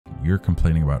you're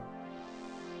complaining about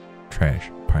trash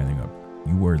piling up.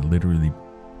 You are literally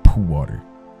poo water.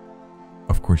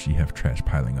 Of course you have trash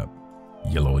piling up.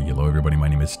 Yellow everybody, my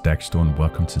name is Daxto and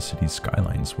welcome to City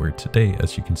Skylines, where today,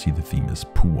 as you can see, the theme is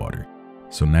poo water.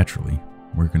 So naturally,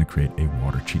 we're going to create a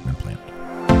water treatment plant.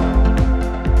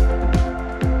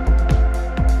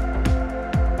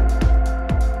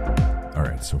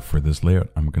 Alright, so for this layout,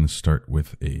 I'm going to start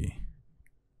with a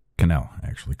canal,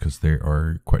 actually, because they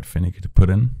are quite finicky to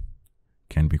put in.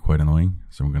 Can be quite annoying.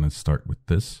 So I'm going to start with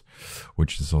this,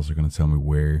 which is also going to tell me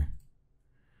where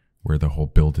the whole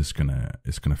build is gonna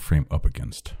frame up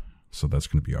against. So that's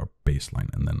going to be our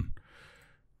baseline, and then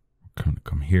we're going to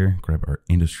come here, grab our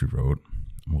industry road,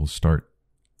 and we'll start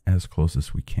as close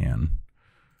as we can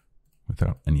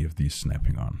without any of these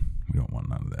snapping on. We don't want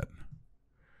none of that.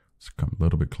 Let's come a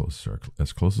little bit closer,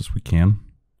 as close as we can,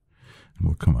 and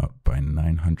we'll come out by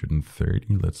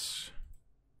 930. Let's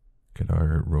get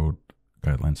our road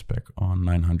guideline spec on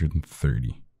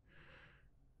 930.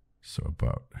 So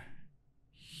about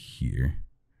here,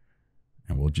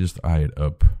 and we'll just eye it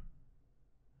up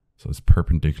so it's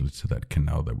perpendicular to that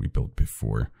canal that we built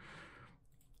before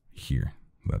here.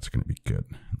 That's going to be good.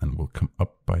 And then we'll come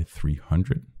up by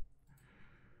 300.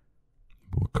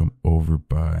 We'll come over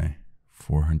by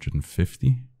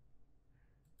 450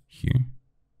 here,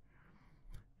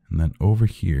 and then over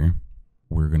here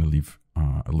we're going to leave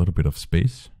a little bit of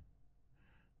space.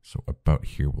 So about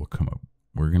here we'll come up.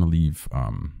 We're going to leave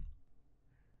a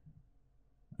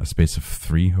space of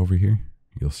 3 over here.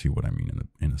 You'll see what I mean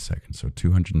in a second. So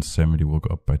 270 will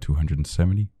go up by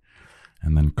 270,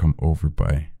 and then come over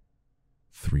by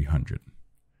 300,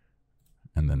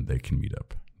 and then they can meet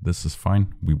up. This is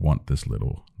fine. We want this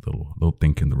little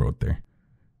dink in the road there.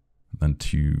 Then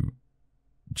to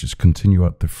just continue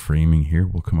out the framing here,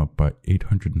 we'll come up by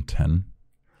 810.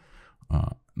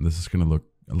 This is going to look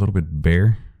a little bit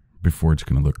bare before it's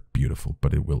going to look beautiful,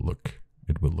 but it will look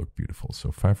beautiful.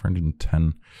 So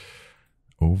 510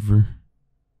 over,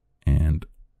 and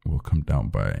we'll come down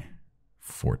by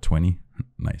 420.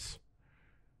 Nice.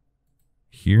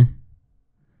 Here,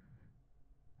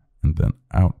 and then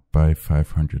out by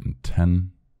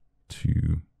 510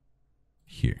 to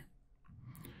here.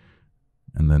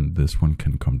 And then this one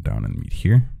can come down and meet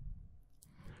here.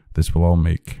 This will all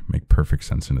make perfect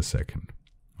sense in a second.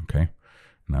 Okay.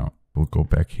 Now we'll go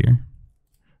back here,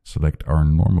 select our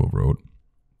normal road,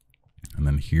 and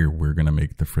then here we're gonna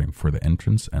make the frame for the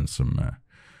entrance and some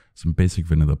basic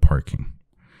vanilla parking.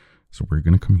 So we're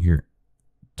gonna come here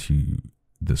to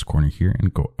this corner here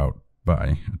and go out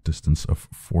by a distance of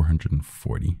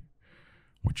 440,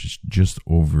 which is just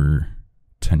over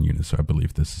 10 units. So I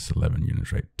believe this is 11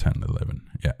 units, right? 10, 11,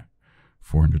 yeah.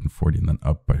 440, and then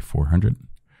up by 400.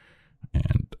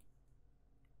 And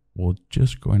we'll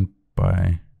just go in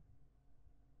by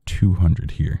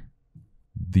 200 here.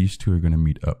 These two are going to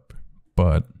meet up,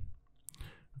 but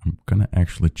I'm going to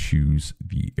actually choose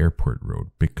the airport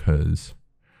road because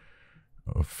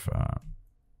of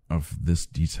this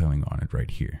detailing on it right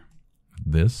here.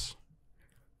 This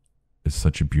is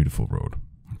such a beautiful road,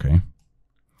 okay?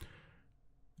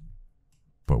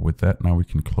 But with that, now we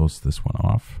can close this one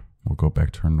off. We'll go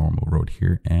back to our normal road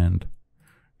here and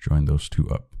join those two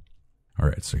up. All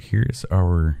right, so here's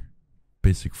our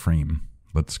basic frame.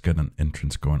 Let's get an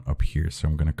entrance going up here. So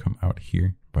I'm going to come out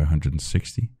here by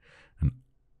 160 and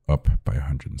up by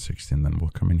 160, and then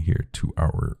we'll come in here to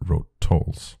our road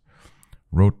tolls.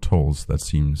 Road tolls, that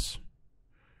seems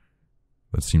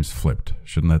flipped.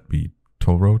 Shouldn't that be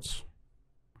toll roads?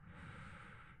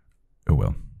 Oh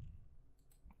well.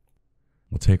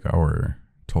 We'll take our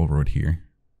toll road here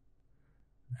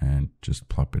and just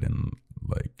plop it in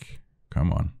like,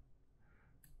 come on,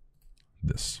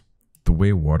 this. The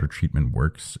way water treatment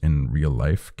works in real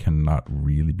life cannot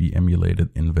really be emulated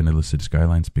in vanilla City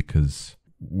Skylines because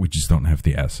we just don't have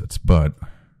the assets, but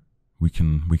we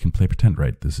can play pretend,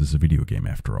 right? This is a video game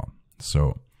after all.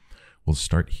 So we'll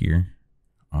start here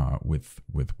with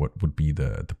what would be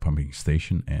the pumping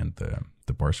station and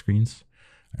the bar screens,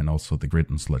 and also the grit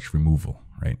and sludge removal,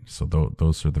 right? So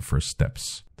those are the first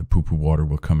steps. The poo-poo water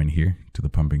will come in here to the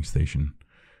pumping station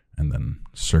and then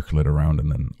circle it around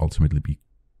and then ultimately be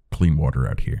clean water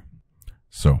out here.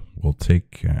 So we'll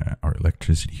take our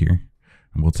electricity here,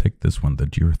 and we'll take this one, the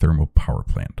geothermal power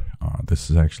plant. This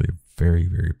is actually a very,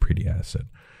 very pretty asset,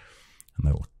 and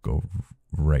that'll go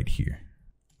right here.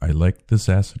 I like this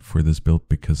asset for this build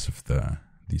because of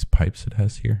these pipes it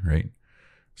has here, right?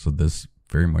 So this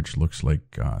very much looks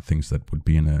like things that would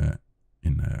be in a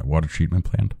water treatment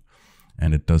plant,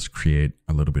 and it does create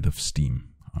a little bit of steam,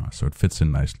 so it fits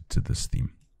in nicely to this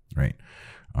theme, right?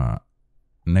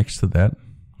 Next to that,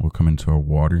 we'll come into our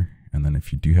water, and then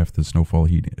if you do have the Snowfall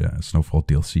Snowfall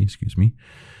DLC, excuse me,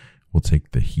 we'll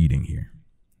take the heating here,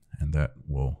 and that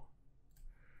will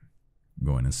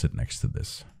go in and sit next to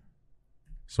this.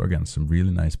 So again, some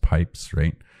really nice pipes,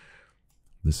 right?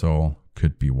 This all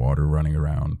could be water running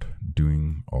around,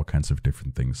 doing all kinds of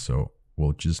different things. So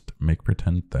we'll just make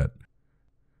pretend that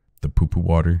the poo-poo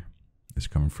water is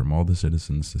coming from all the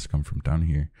citizens, is coming from down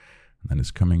here, and then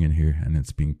it's coming in here, and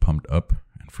it's being pumped up,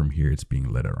 and from here it's being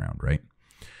led around, right?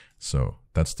 So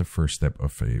that's the first step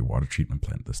of a water treatment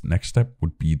plant. This next step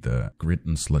would be the grit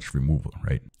and sludge removal,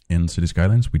 right? In City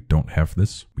Skylines, we don't have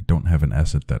this. We don't have an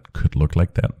asset that could look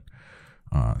like that.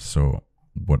 So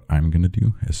what I'm going to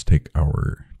do is take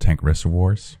our tank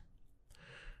reservoirs,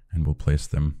 and we'll place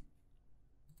them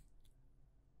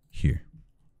here,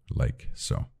 like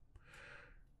so.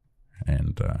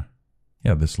 And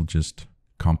yeah, this will just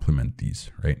complement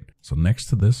these, right? So next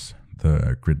to this,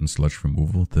 the grit and sludge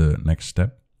removal, the next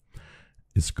step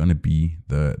is going to be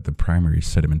the primary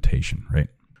sedimentation, right?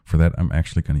 For that, I'm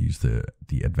actually going to use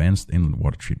the advanced inland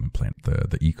water treatment plant,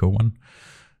 the eco one.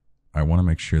 I want to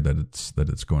make sure that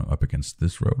it's going up against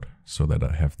this road, so that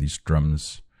I have these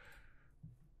drums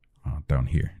down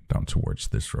here, down towards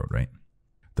this road, right?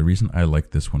 The reason I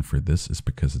like this one for this is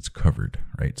because it's covered,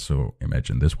 right? So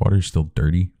imagine this water is still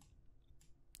dirty.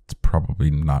 It's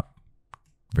probably not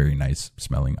very nice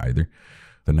smelling either.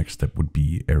 The next step would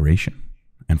be aeration.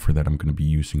 And for that, I'm going to be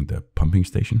using the pumping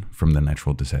station from the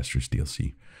Natural Disasters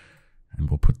DLC. And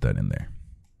we'll put that in there.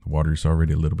 The water is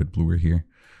already a little bit bluer here.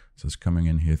 So it's coming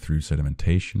in here through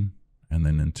sedimentation and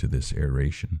then into this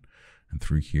aeration. And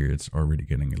through here, it's already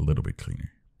getting a little bit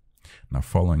cleaner. Now,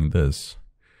 following this,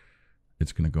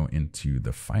 it's going to go into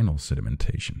the final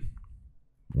sedimentation,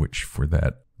 which for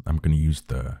that, I'm going to use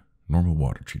the normal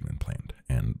water treatment plant.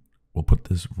 And we'll put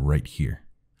this right here.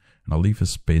 And I'll leave a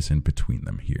space in between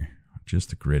them here.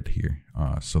 Just a grid here,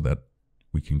 so that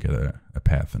we can get a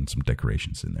path and some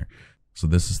decorations in there. So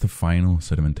this is the final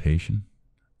sedimentation,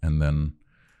 and then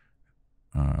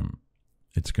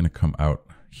it's going to come out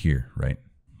here, right?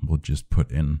 We'll just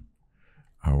put in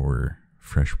our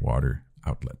freshwater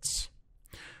outlets,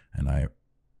 and I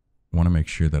want to make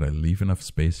sure that I leave enough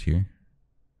space here.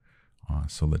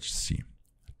 So let's see.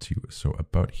 So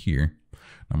about here,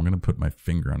 I'm going to put my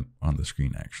finger on the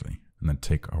screen actually, and then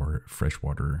take our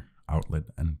freshwater outlet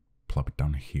and plop it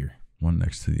down here, one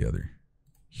next to the other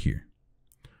here.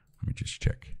 Let me just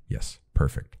check. Yes,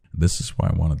 perfect. This is why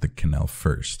I wanted the canal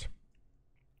first,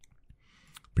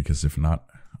 because if not,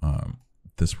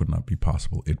 this would not be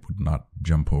possible. It would not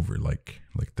jump over like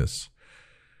this.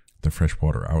 The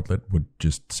freshwater outlet would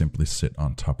just simply sit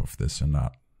on top of this and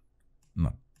not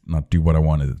do what I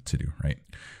wanted it to do, right?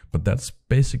 But that's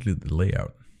basically the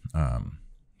layout.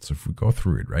 So if we go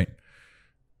through it, right?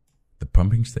 The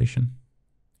pumping station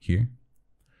here,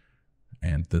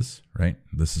 and this, right?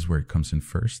 This is where it comes in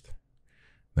first.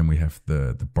 Then we have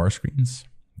the bar screens.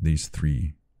 These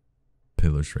three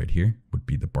pillars right here would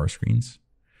be the bar screens.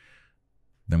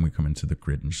 Then we come into the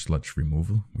grit and sludge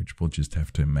removal, which we'll just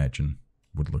have to imagine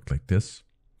would look like this.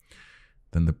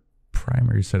 Then the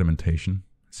primary sedimentation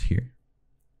is here.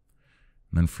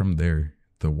 And then from there,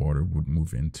 the water would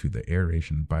move into the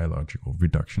aeration biological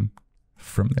reduction.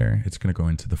 From there, it's going to go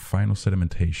into the final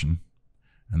sedimentation,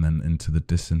 and then into the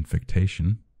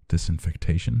disinfectation.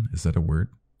 Disinfectation, is that a word?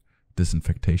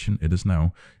 Disinfectation, it is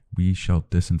now. We shall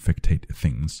disinfectate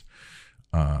things.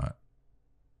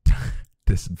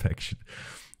 Disinfection.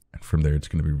 And from there, it's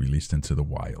going to be released into the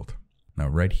wild. Now,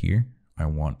 right here, I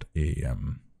want a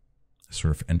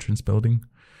sort of entrance building.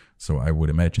 So I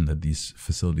would imagine that these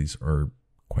facilities are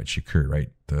quite secure, right?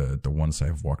 The ones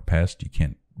I've walked past, you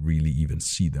can't really even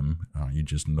see them. You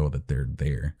just know that they're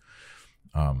there,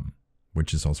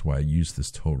 which is also why I use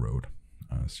this toll road.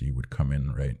 So you would come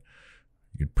in, right?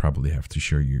 You'd probably have to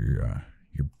show your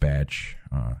badge.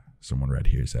 Someone right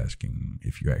here is asking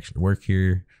if you actually work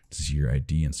here, to see your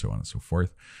ID, and so on and so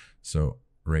forth. So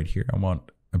right here, I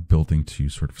want a building to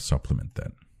sort of supplement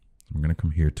that. I'm going to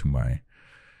come here to my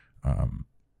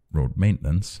road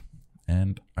maintenance,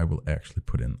 and I will actually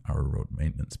put in our road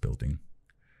maintenance building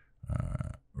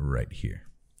right here.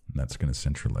 And that's going to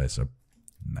centralize up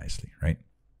nicely, right?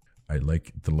 I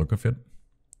like the look of it.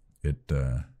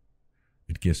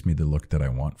 It gives me the look that I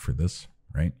want for this,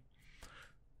 right?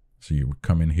 So you would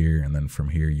come in here, and then from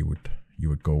here you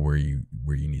would go where you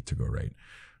need to go, right?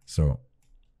 So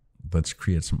let's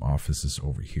create some offices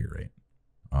over here, right?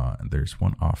 And there's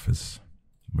one office,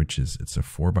 which is, it's a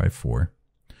 4x4,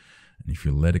 and if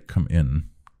you let it come in,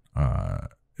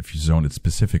 if you zone it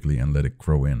specifically and let it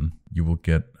grow in, you will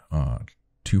get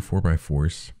 2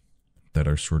 4x4s that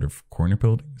are sort of corner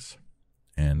buildings,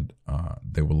 and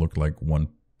they will look like one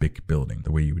big building.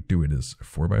 The way you would do it is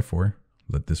 4x4,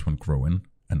 let this one grow in,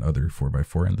 another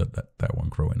 4x4, and let that one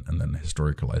grow in, and then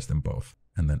historicalize them both.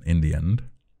 And then in the end,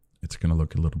 it's going to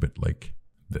look a little bit like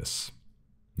this.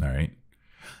 All right.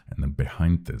 And then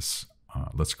behind this,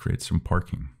 let's create some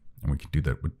parking. And we can do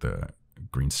that with the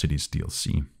Green Cities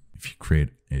DLC. If you create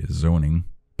a zoning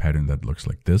pattern that looks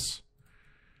like this,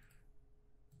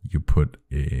 you put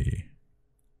a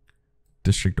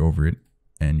district over it,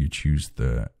 and you choose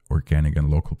the organic and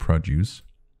local produce.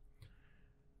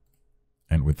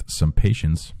 And with some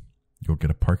patience, you'll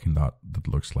get a parking lot that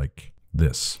looks like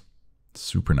this.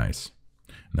 Super nice.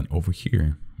 And then over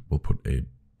here, we'll put a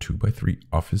 2x3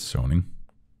 office zoning.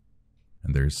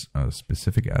 And there's a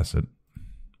specific asset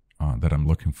that I'm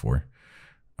looking for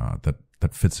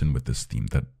that fits in with this theme.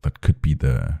 That could be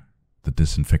the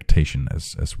disinfectation,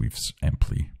 as we've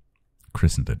amply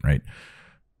christened it, right?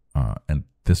 And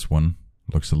this one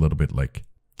looks a little bit like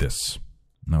this.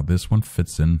 Now this one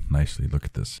fits in nicely. Look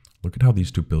at this. Look at how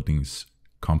these two buildings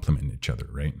complement each other,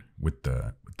 right? With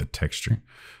the texture.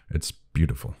 It's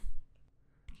beautiful.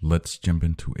 Let's jump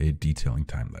into a detailing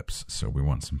time lapse. So we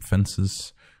want some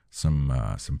fences, some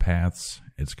paths.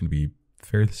 It's going to be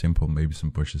fairly simple, maybe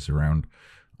some bushes around.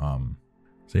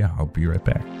 So yeah, I'll be right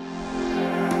back.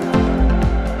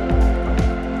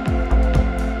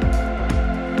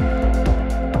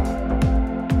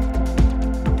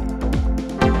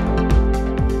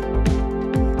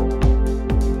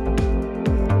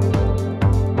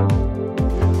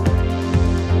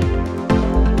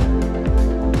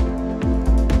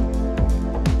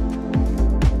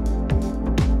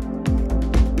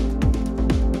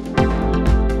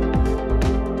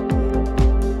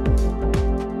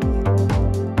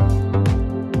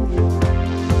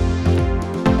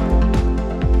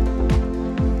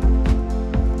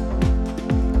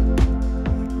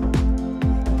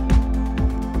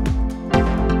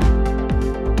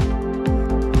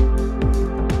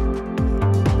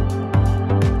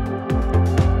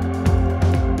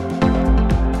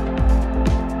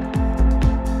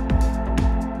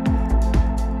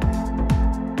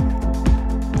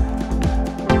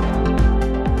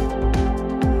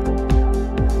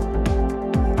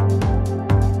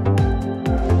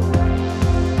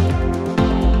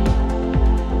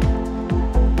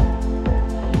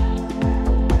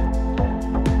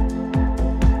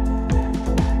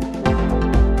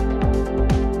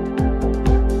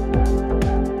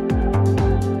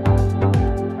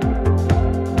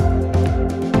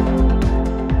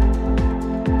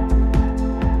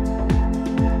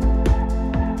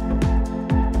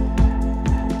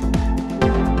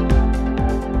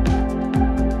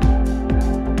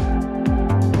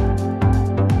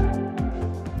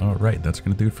 Right, that's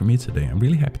going to do it for me today. I'm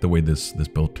really happy the way this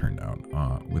build turned out,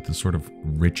 with the sort of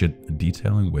rigid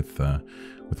detailing with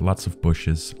lots of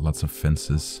bushes, lots of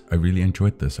fences. I really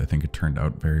enjoyed this. I think it turned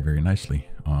out very, very nicely.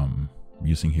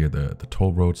 Using here the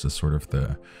toll roads as sort of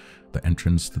the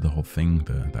entrance to the whole thing,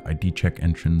 the ID check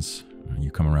entrance. You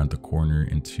come around the corner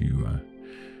into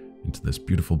this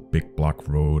beautiful big block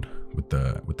road with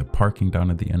the parking down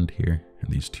at the end here, and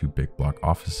these two big block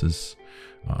offices.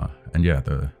 And yeah,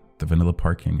 the vanilla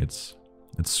parking, it's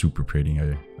super pretty.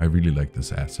 I really like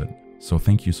this asset. So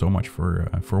thank you so much for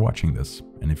watching this.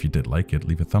 And if you did like it,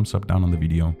 leave a thumbs up down on the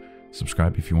video,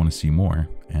 subscribe if you want to see more,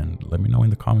 and let me know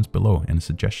in the comments below any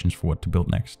suggestions for what to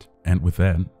build next. And with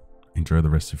that, enjoy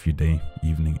the rest of your day,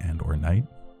 evening, and or night,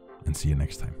 and see you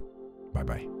next time. Bye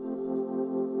bye.